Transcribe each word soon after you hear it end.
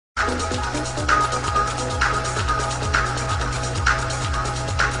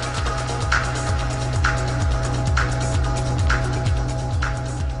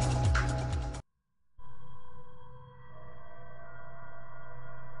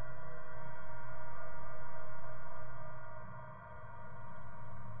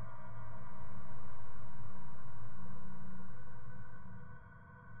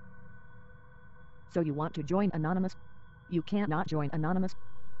So you want to join Anonymous? You can't not join Anonymous.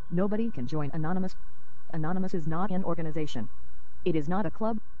 Nobody can join Anonymous. Anonymous is not an organization. It is not a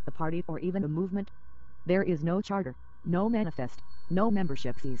club, a party, or even a movement. There is no charter, no manifest, no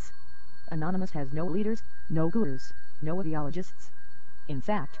membership fees. Anonymous has no leaders, no gurus, no ideologists. In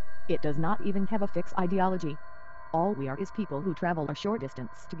fact, it does not even have a fixed ideology. All we are is people who travel a short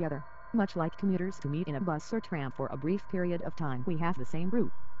distance together, much like commuters who meet in a bus or tram for a brief period of time. We have the same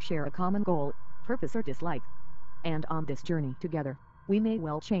route, share a common goal, purpose or dislike. And on this journey together, we may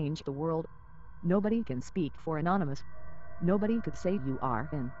well change the world. Nobody can speak for Anonymous. Nobody could say you are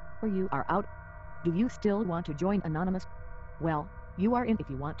in, or you are out. Do you still want to join Anonymous? Well, you are in if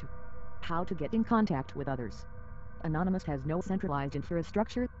you want to. How to get in contact with others? Anonymous has no centralized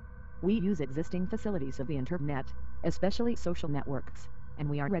infrastructure. We use existing facilities of the internet, especially social networks, and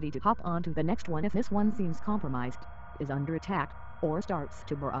we are ready to hop on to the next one if this one seems compromised, is under attack, or starts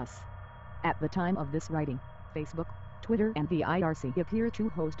to bore us. At the time of this writing, Facebook, Twitter and the IRC appear to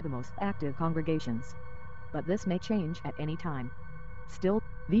host the most active congregations. But this may change at any time. Still,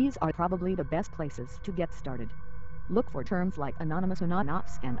 these are probably the best places to get started. Look for terms like Anonymous,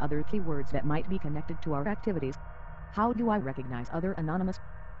 Anonymous, and other keywords that might be connected to our activities. How do I recognize other Anonymous?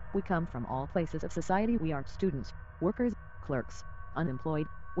 We come from all places of society. We are students, workers, clerks, unemployed,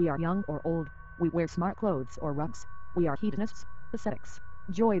 we are young or old, we wear smart clothes or rugs, we are hedonists, ascetics,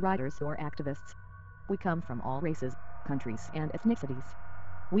 joyriders or activists. We come from all races, countries and ethnicities.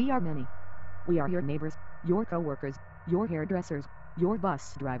 We are many. We are your neighbors, your co-workers, your hairdressers, your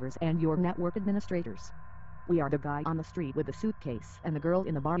bus drivers and your network administrators. We are the guy on the street with the suitcase and the girl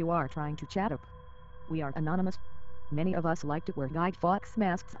in the bar you are trying to chat up. We are Anonymous. Many of us like to wear Guy Fawkes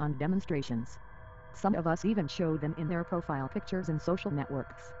masks on demonstrations. Some of us even show them in their profile pictures in social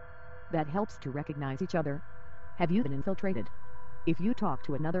networks. That helps to recognize each other. Have you been infiltrated? If you talk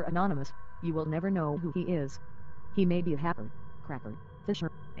to another Anonymous, you will never know who he is. He may be a hacker, cracker,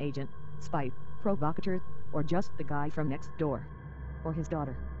 fisher, agent, spy, provocateur, or just the guy from next door. Or his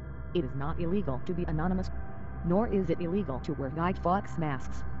daughter. It is not illegal to be anonymous, nor is it illegal to wear Guy Fawkes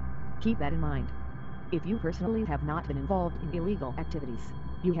masks. Keep that in mind. If you personally have not been involved in illegal activities,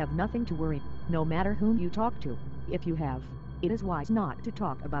 you have nothing to worry, no matter whom you talk to. If you have, it is wise not to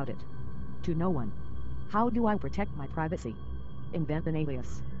talk about it. To no one. How do I protect my privacy? Invent an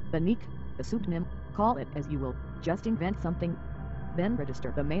alias, the nick, the pseudonym, call it as you will, just invent something. Then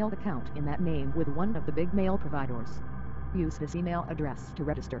register the mail account in that name with one of the big mail providers. Use this email address to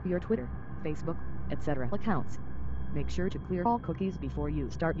register your Twitter, Facebook, etc. accounts. Make sure to clear all cookies before you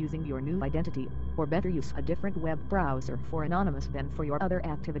start using your new identity, or better use a different web browser for Anonymous than for your other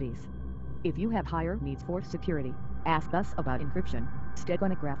activities. If you have higher needs for security, ask us about encryption,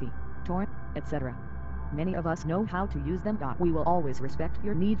 steganography, torrent, etc. Many of us know how to use them. We will always respect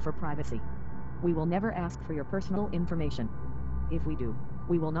your need for privacy. We will never ask for your personal information. If we do,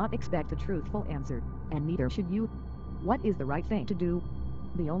 we will not expect a truthful answer, and neither should you. What is the right thing to do?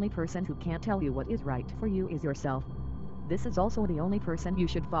 The only person who can tell you what is right for you is yourself. This is also the only person you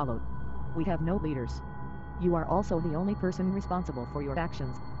should follow. We have no leaders. You are also the only person responsible for your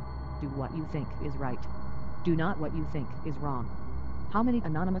actions. Do what you think is right. Do not what you think is wrong. How many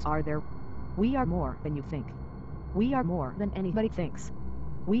Anonymous are there? We are more than you think. We are more than anybody thinks.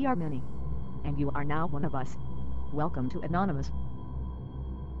 We are many. And you are now one of us. Welcome to Anonymous.